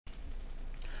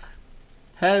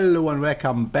Hello and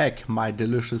welcome back, my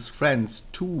delicious friends,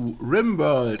 to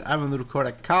RimWorld. I'm in the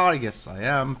correct car. Yes, I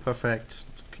am. Perfect.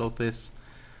 Close this.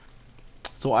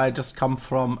 So I just come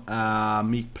from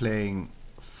me playing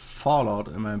Fallout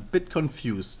and I'm a bit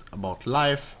confused about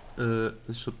life.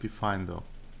 This should be fine though.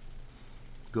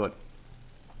 Good.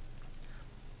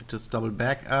 Just double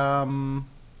back. I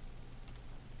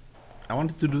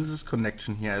wanted to do this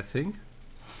connection here, I think.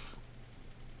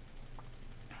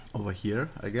 Over here,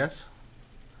 I guess.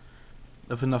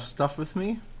 Have enough stuff with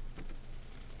me?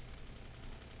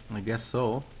 I guess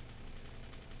so.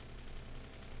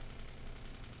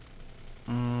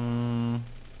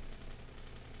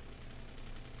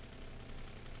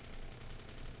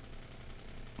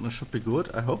 This should be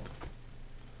good, I hope.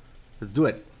 Let's do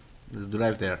it. Let's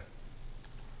drive there.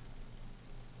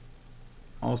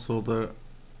 Also the...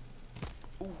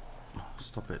 Ooh,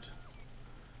 stop it.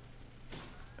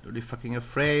 Really fucking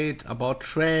afraid about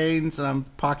trains and I'm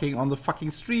parking on the fucking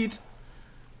street.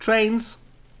 Trains,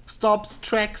 stops,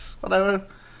 tracks, whatever.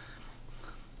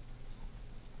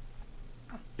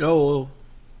 Oh.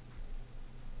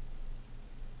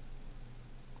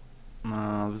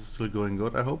 This is still going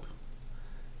good, I hope.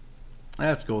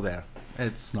 Let's go there.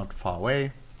 It's not far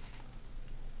away.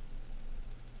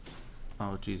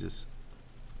 Oh, Jesus.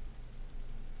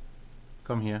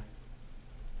 Come here.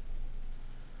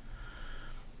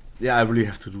 Yeah, I really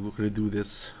have to redo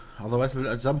this. Otherwise,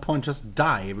 we'll at some point just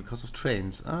die because of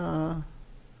trains.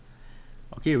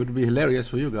 Okay, it would be hilarious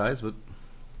for you guys, but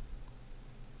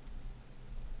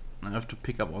I have to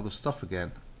pick up all the stuff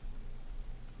again.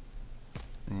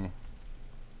 Yeah.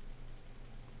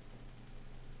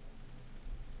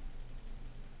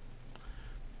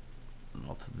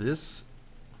 Not this.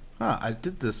 I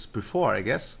did this before, I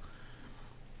guess.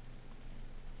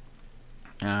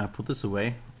 Put this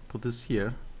away. Put this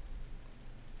here.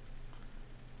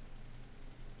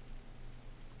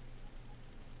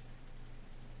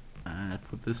 And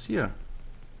put this here.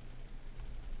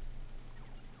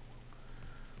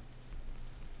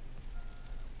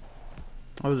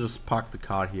 I'll just park the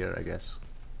car here, I guess.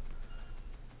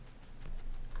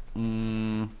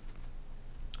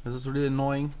 This is really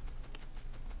annoying.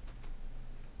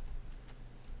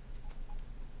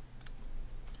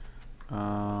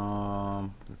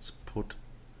 Let's put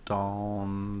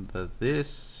down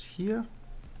this here.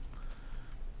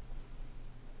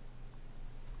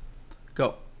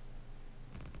 Go.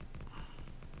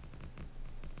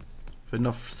 Have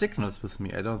enough signals with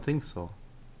me? I don't think so.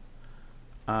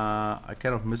 I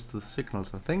kind of missed the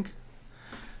signals, I think.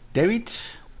 David,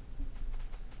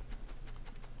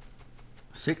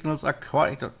 signals are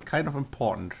kind of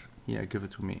important. Here, give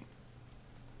it to me.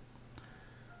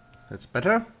 That's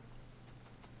better.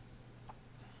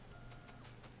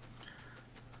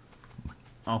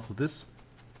 Also this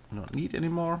I don't need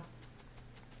anymore.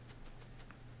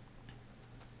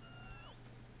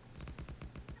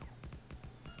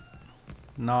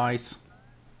 Nice.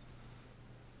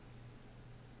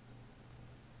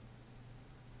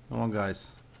 Come on, guys.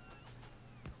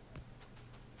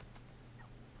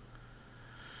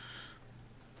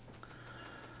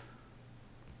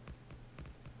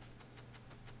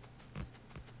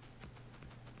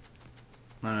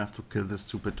 Now I have to kill this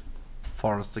stupid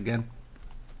forest again.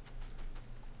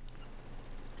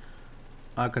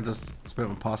 I could just spend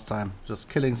my pastime just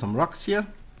killing some rocks here.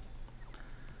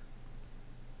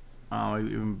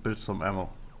 Maybe even build some ammo.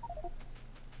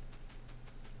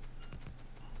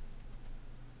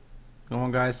 Come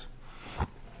on, guys.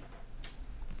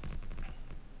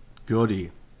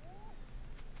 Goody.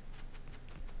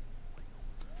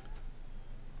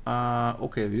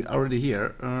 Okay, we're already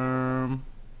here. Come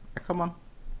on.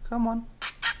 Come on.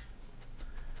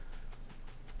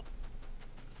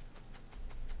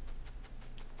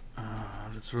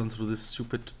 Let's run through this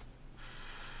stupid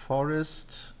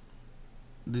forest.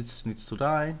 This needs to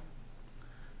die,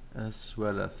 as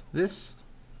well as this.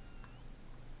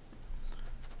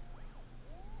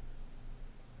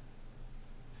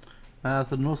 There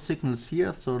are no signals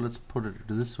here, so let's put it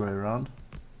this way around.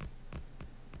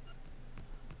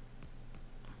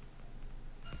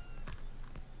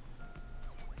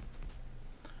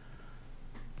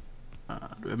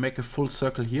 Do I make a full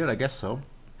circle here? I guess so.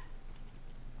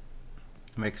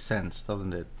 Makes sense,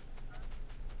 doesn't it?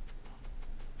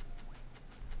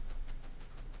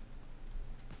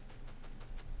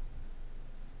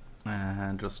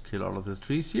 And just kill all of the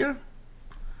trees here.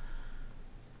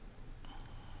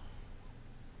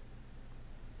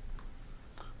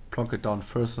 Plonk it down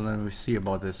first and then we see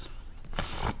about this.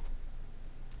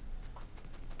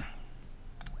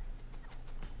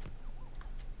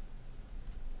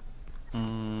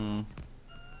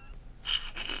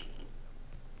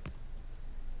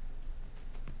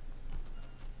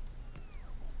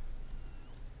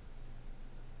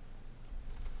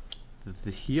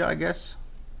 here, I guess.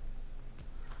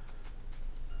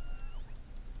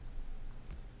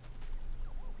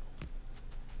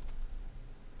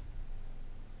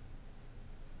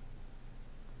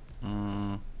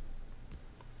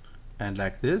 And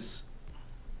like this.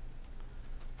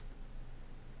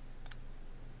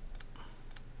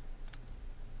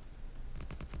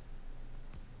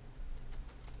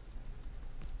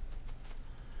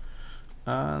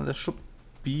 This should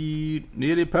be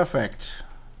nearly perfect.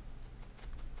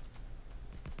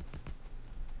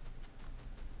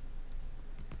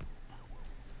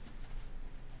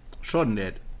 Shouldn't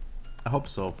it? I hope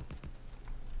so.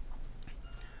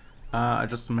 I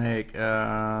just make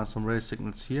some relay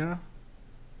signals here.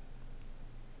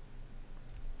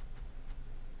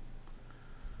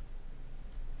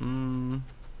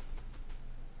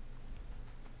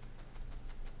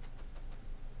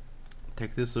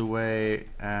 Take this away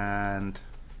and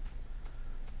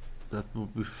that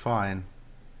would be fine.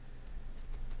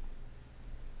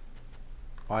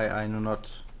 Why I know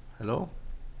not. Hello?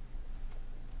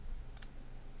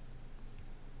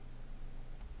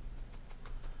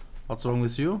 What's wrong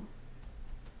with you?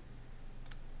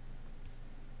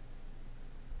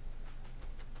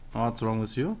 What's wrong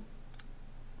with you?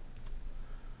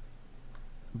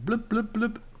 Blip blip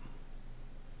blip.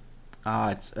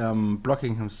 Ah, it's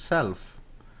blocking himself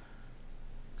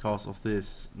because of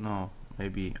this. No,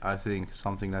 maybe I think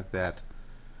something like that.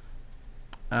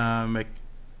 Make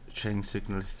chain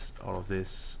signals out of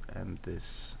this and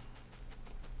this.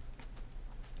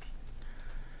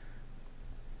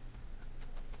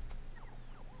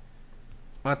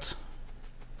 What?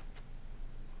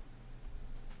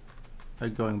 Where are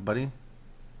you going, buddy?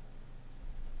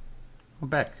 Come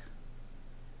back.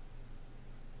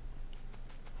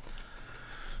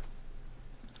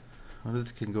 Well,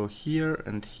 this can go here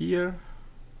and here.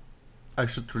 I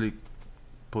should really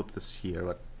put this here,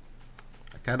 but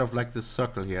I kind of like this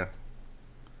circle here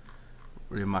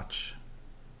very much.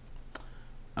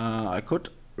 I could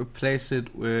replace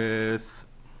it with,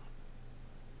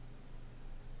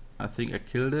 I think I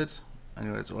killed it.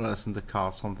 Anyway, it's always in the car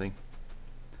or something.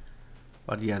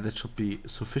 But yeah, that should be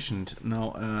sufficient.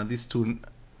 Now these two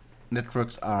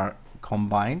networks are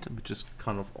combined, which is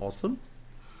kind of awesome.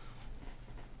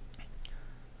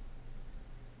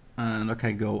 And I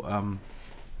can go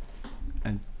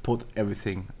and put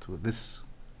everything to this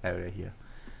area here.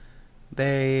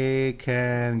 They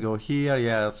can go here,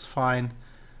 yeah, that's fine.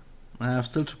 I have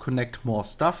still to connect more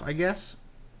stuff, I guess.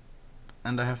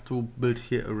 And I have to build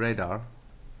here a radar.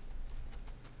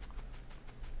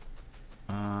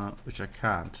 Which I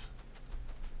can't.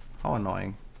 How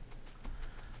annoying.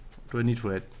 What do I need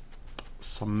for it?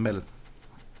 Some metal.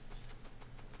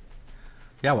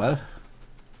 Yeah, well.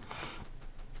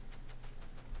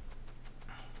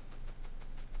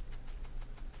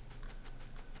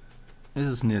 This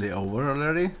is nearly over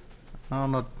already.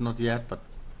 No, not yet, but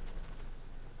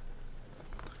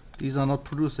these are not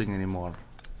producing anymore.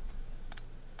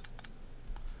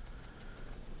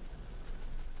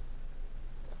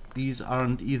 These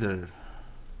aren't either.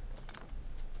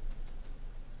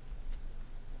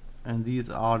 And these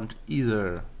aren't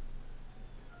either.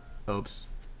 Oops.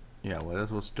 Yeah, well,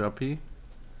 that was derpy.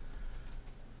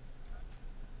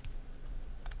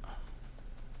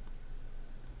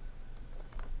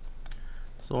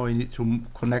 So we need to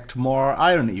connect more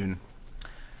iron even.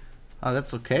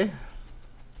 That's okay.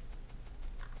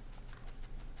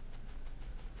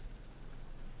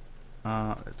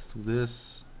 Let's do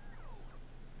this.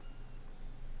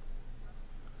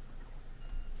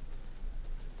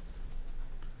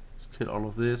 Let's kill all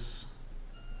of this.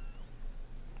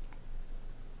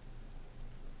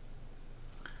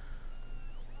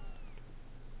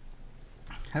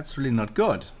 That's really not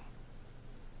good.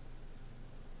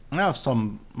 I have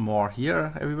some more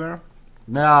here everywhere.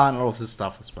 Yeah, and all of this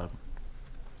stuff as well.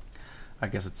 I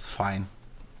guess it's fine.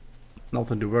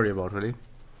 Nothing to worry about, really.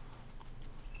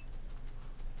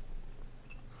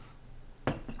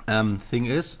 Thing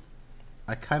is,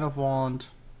 I kind of want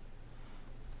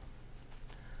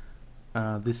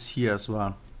this here as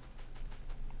well.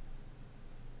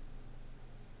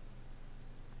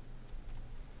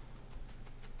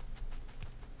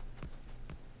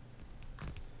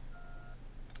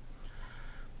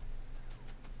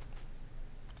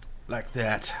 Like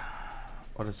that.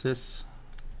 What is this?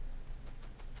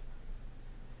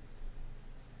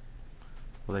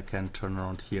 Well, they can turn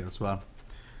around here as well.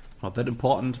 Not that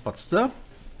important, but still.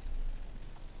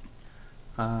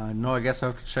 No, I guess I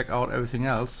have to check out everything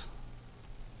else.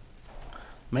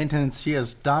 Maintenance here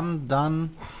is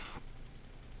done.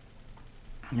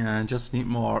 Yeah, just need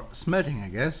more smelting, I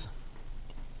guess.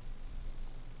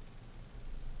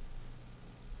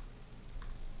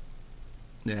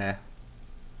 Yeah.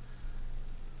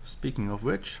 Speaking of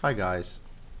which, hi guys.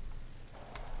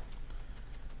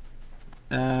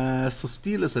 So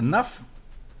steel is enough.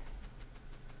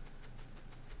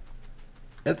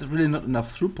 It's really not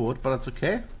enough throughput, but that's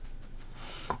okay.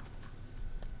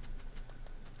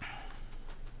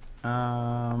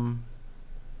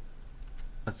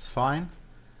 That's fine.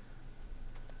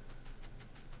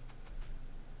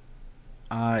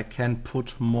 I can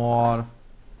put more.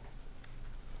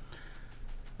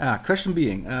 Question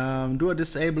being, do I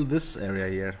disable this area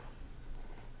here?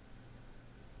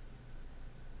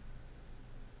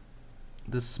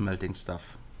 This smelting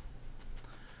stuff.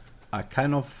 I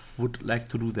kind of would like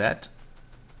to do that.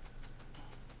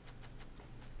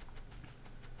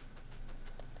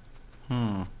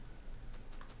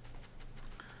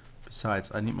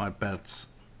 Besides, I need my belts.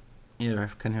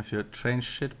 Here, can you have your train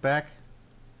shit back?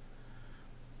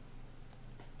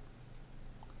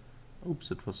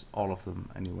 Oops, it was all of them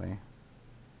anyway.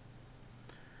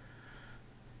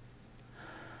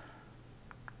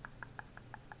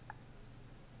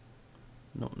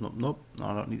 Nope, nope, nope. No,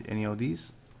 I don't need any of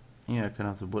these. Yeah, I can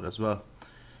have the wood as well.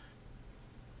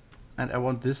 And I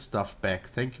want this stuff back.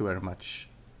 Thank you very much.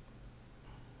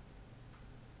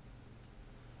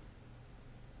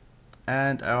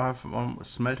 And I have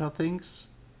smelter things.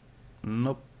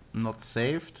 Nope, not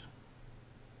saved.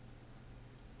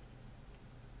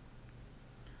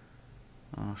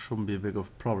 Shouldn't be a big of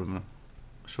a problem,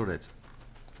 should it?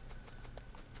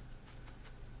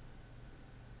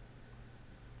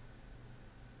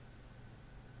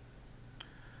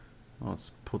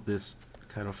 Let's put this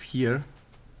kind of here.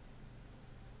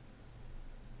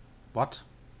 What?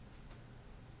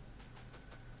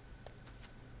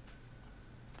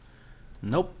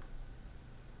 Nope.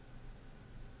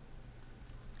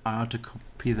 I have to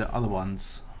copy the other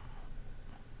ones.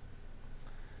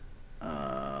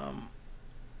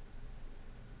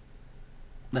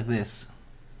 Like this.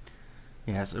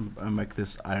 Yes, I make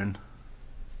this iron.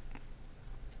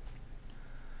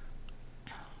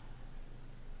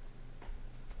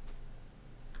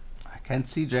 I can't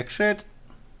see jack shit.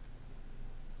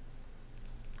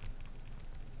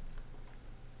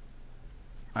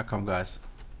 Come guys,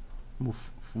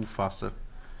 move faster.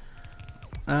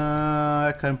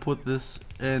 I can put this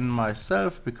in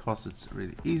myself because it's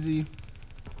really easy.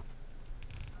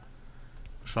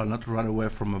 Shall not run away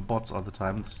from the bots all the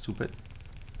time. Stupid.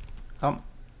 Come.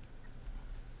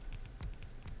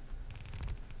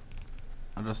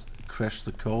 I just crashed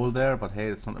the coal there, but hey,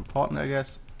 it's not important, I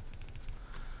guess.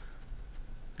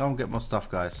 Come get more stuff,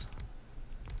 guys.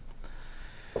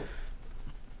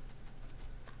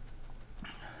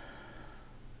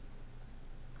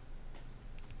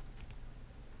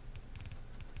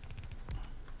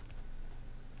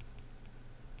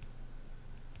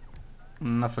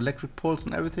 Enough electric poles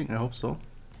and everything? I hope so.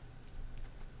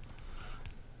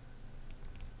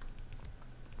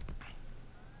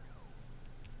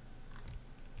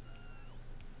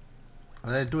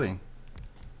 What are they doing?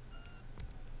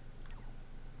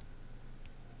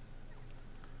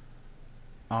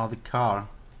 Oh, the car.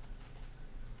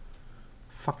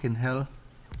 Fucking hell.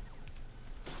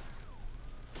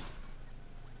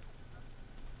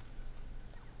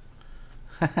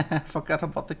 Forgot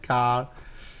about the car.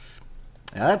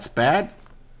 Yeah, that's bad.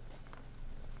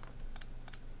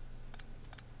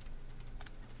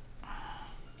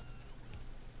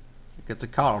 Get the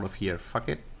car out of here. Fuck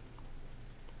it.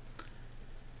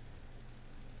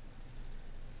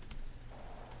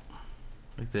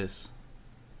 Like this.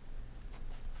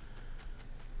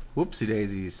 Whoopsie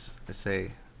daisies, I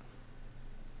say.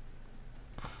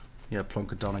 Yeah,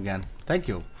 plonk it down again. Thank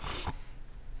you.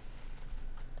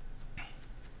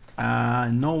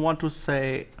 No want to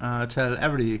say, tell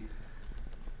every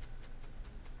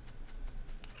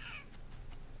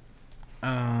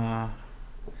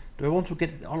do I want to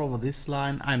get it all over this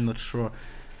line? I'm not sure.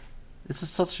 This is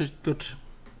such a good.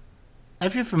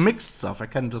 If you have mixed stuff, I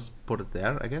can just put it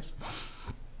there, I guess.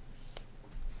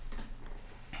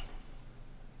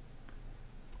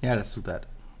 Yeah, let's do that.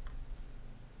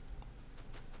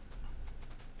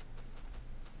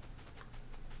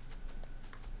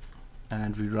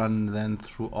 And we run then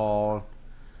through all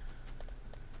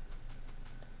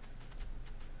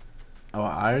our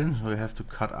iron. So we have to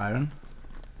cut iron.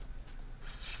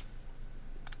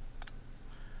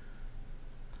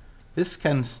 This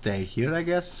can stay here, I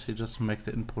guess. You just make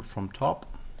the input from top,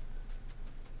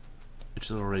 which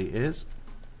it already is.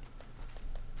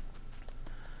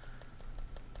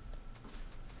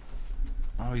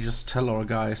 We just tell our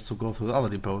guys to go to the other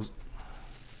depots.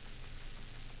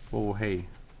 Oh, hey.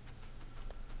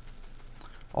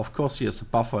 Of course he has a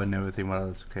buffer and everything, but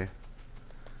that's okay.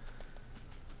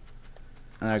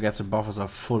 And I guess the buffers are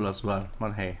full as well,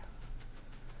 but hey.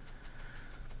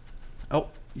 Oh,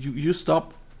 you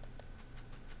stop.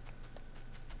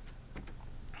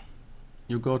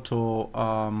 You go to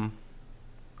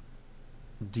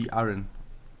the iron.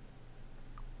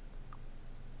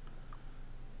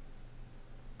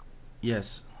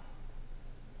 Yes.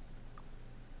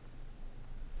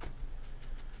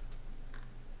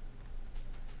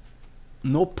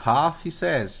 No path, he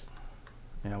says.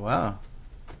 Yeah, well.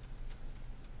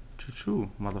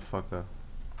 Choo-choo, motherfucker.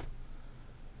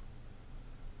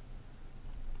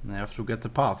 I have to get the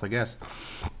path, I guess.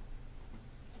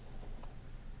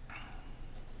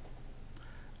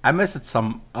 I messed it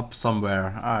up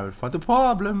somewhere. I will find the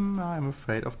problem. I'm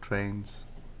afraid of trains.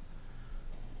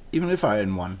 Even if I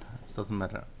in one, it doesn't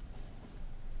matter.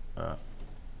 You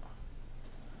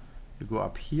go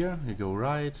up here, you go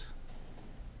right.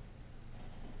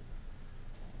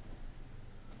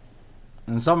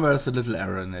 And somewhere there's a little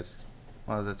error in it.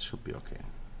 Well, that should be okay.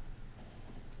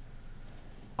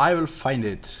 I will find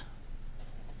it.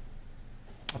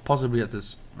 Possibly at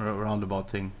this roundabout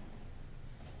thing.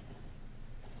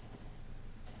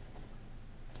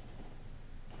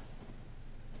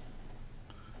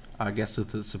 I guess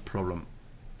it is a problem.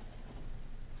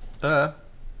 Well,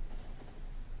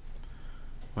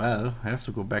 I have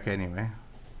to go back anyway.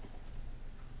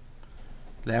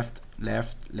 Left,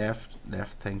 left, left,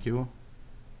 left, thank you.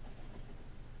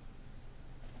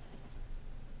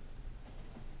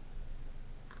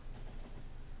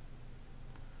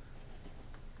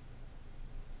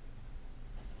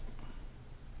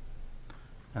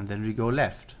 And then we go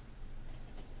left.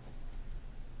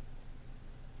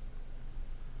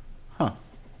 Huh.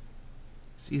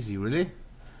 It's easy, really?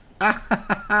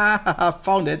 Ah,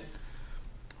 found it.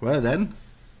 Well then.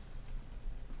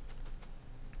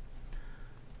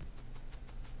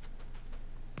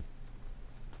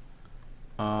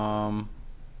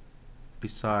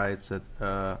 Besides that,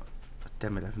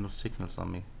 damn it, I have no signals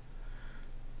on me.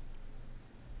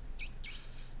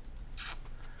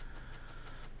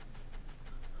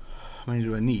 How many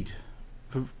do I need?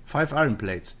 5 iron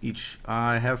plates each.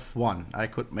 I have 1. I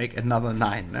could make another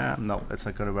 9. No, that's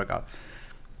not gonna work out.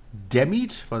 Damn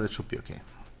it, but it should be okay.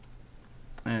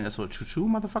 So choo-choo,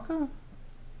 motherfucker.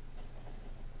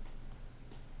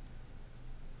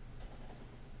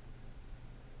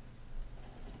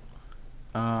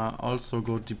 Also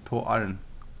go depot iron.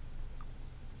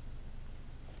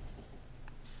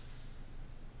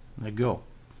 There you go.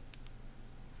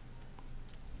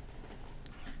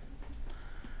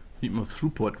 Need more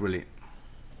throughput, really.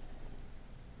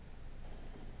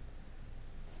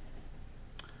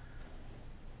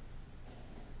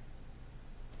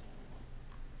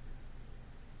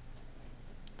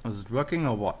 Is it working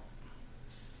or what?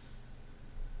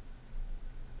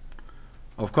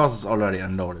 Of course it's already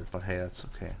unloaded, but hey, that's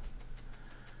okay.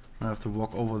 I have to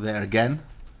walk over there again.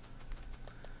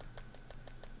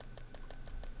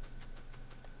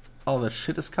 Oh, that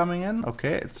shit is coming in.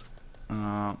 Okay, it's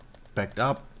backed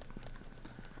up.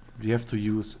 We have to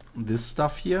use this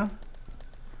stuff here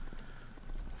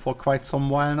for quite some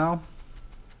while now.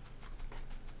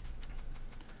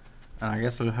 And I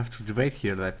guess we'll have to wait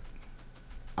here that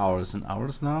hours and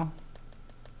hours now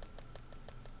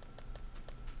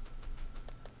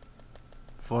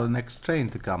for the next train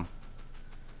to come.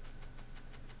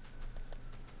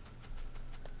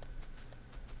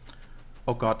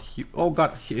 Oh god,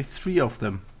 here 3 of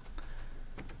them.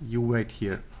 You wait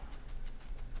here.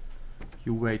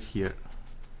 You wait here.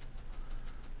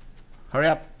 Hurry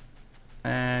up.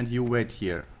 And you wait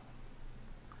here.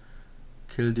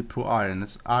 Kill depot iron.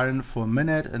 It's iron for a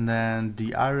minute and then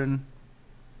the iron.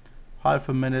 Half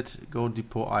a minute, go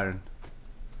depot iron.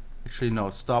 Actually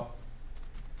no, stop.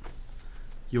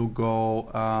 You go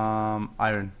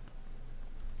iron.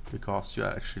 Because you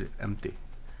are actually empty.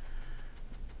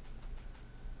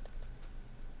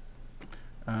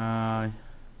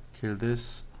 Kill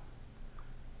this.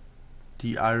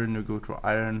 The iron, you go to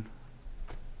iron.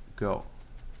 Go.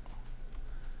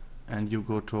 And you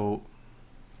go to,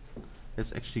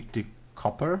 it's actually the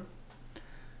copper.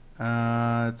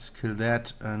 Let's kill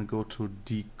that and go to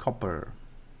the copper.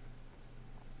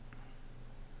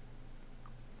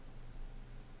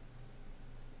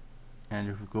 And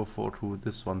you go to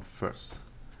this one first.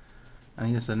 And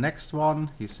here's the next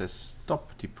one. He says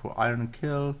stop, depot iron,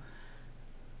 kill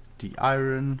the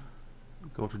iron.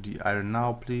 Go to the iron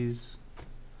now, please.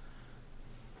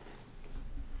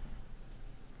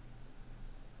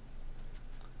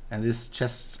 And these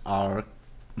chests are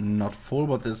not full,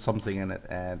 but there's something in it,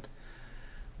 and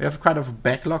we have kind of a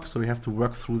backlog, so we have to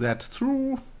work through that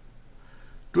through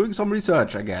doing some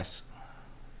research, I guess.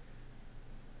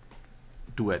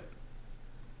 do it.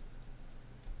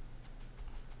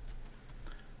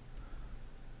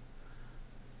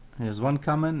 Here's one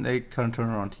coming. They can turn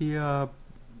around here.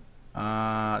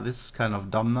 This is kind of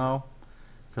dumb now,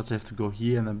 because I have to go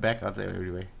here and then back out there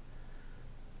anyway.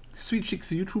 Sweet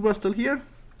Chicks YouTuber still here.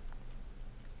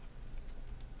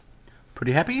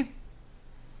 Pretty happy.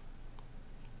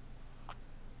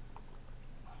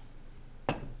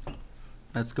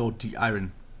 Let's go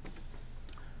de-iron.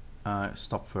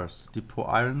 Stop first. Depot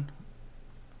iron.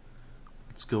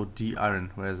 Let's go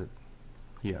de-iron. Where is it?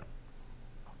 Here.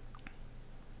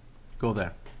 Go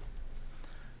there.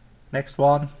 Next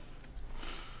one.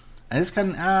 And this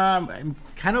can, I'm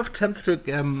kind of tempted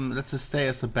to, let's just stay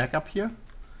as a backup here.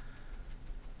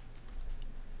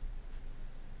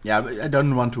 Yeah, but I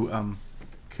don't want to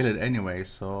kill it anyway,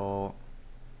 so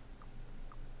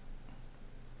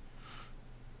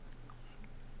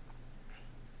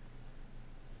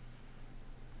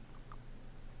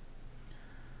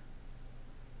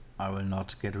I will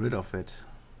not get rid of it.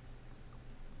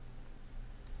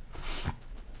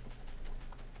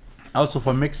 Also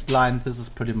for mixed line, this is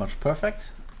pretty much perfect.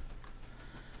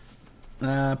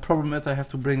 Problem is I have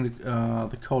to bring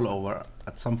the coal over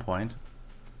at some point.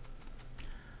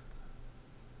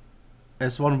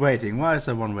 There's one waiting. Why is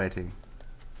there one waiting?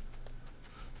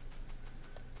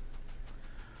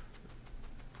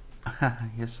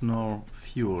 He has no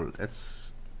fuel.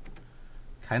 That's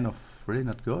kind of really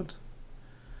not good.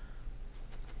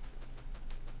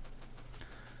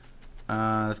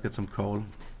 Let's get some coal.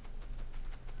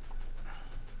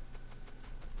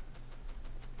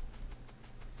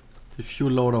 The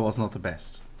fuel loader was not the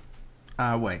best.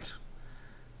 Wait.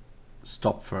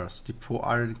 Stop first. Depot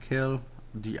iron kill.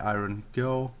 De-iron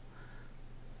go.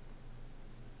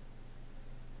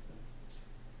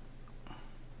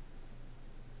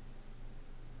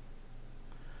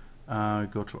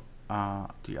 Go to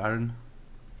de-iron.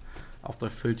 After I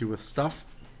filled you with stuff.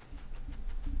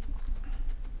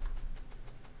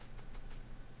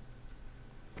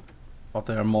 But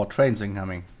there are more trains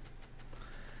incoming.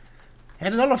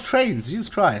 Had a lot of trains, Jesus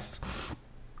Christ.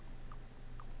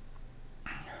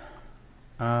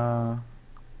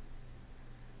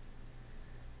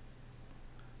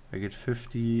 I get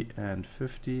 50 and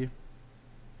 50.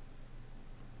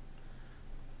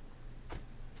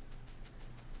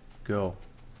 Go.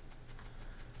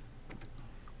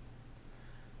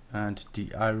 And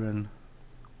de-iron.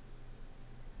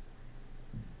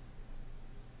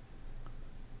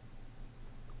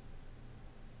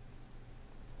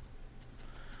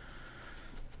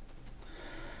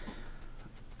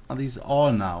 Are these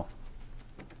all now?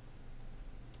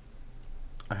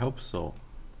 I hope so.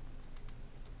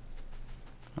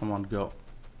 Come on, go.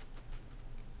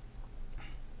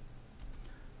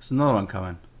 There's another one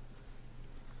coming.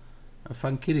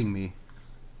 Are you kidding me?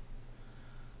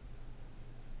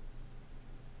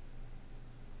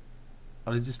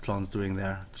 What is this clone's doing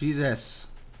there? Jesus!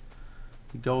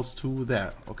 He goes to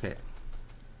there. Okay.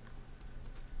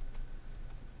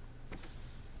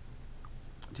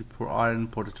 Depot iron,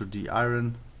 put it to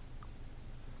de-iron.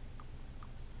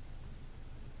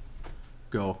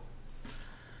 Go.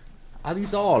 Are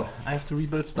these all? I have to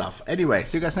rebuild stuff. Anyway,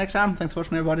 see you guys next time. Thanks for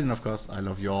watching everybody, and of course, I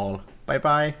love you all. Bye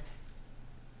bye.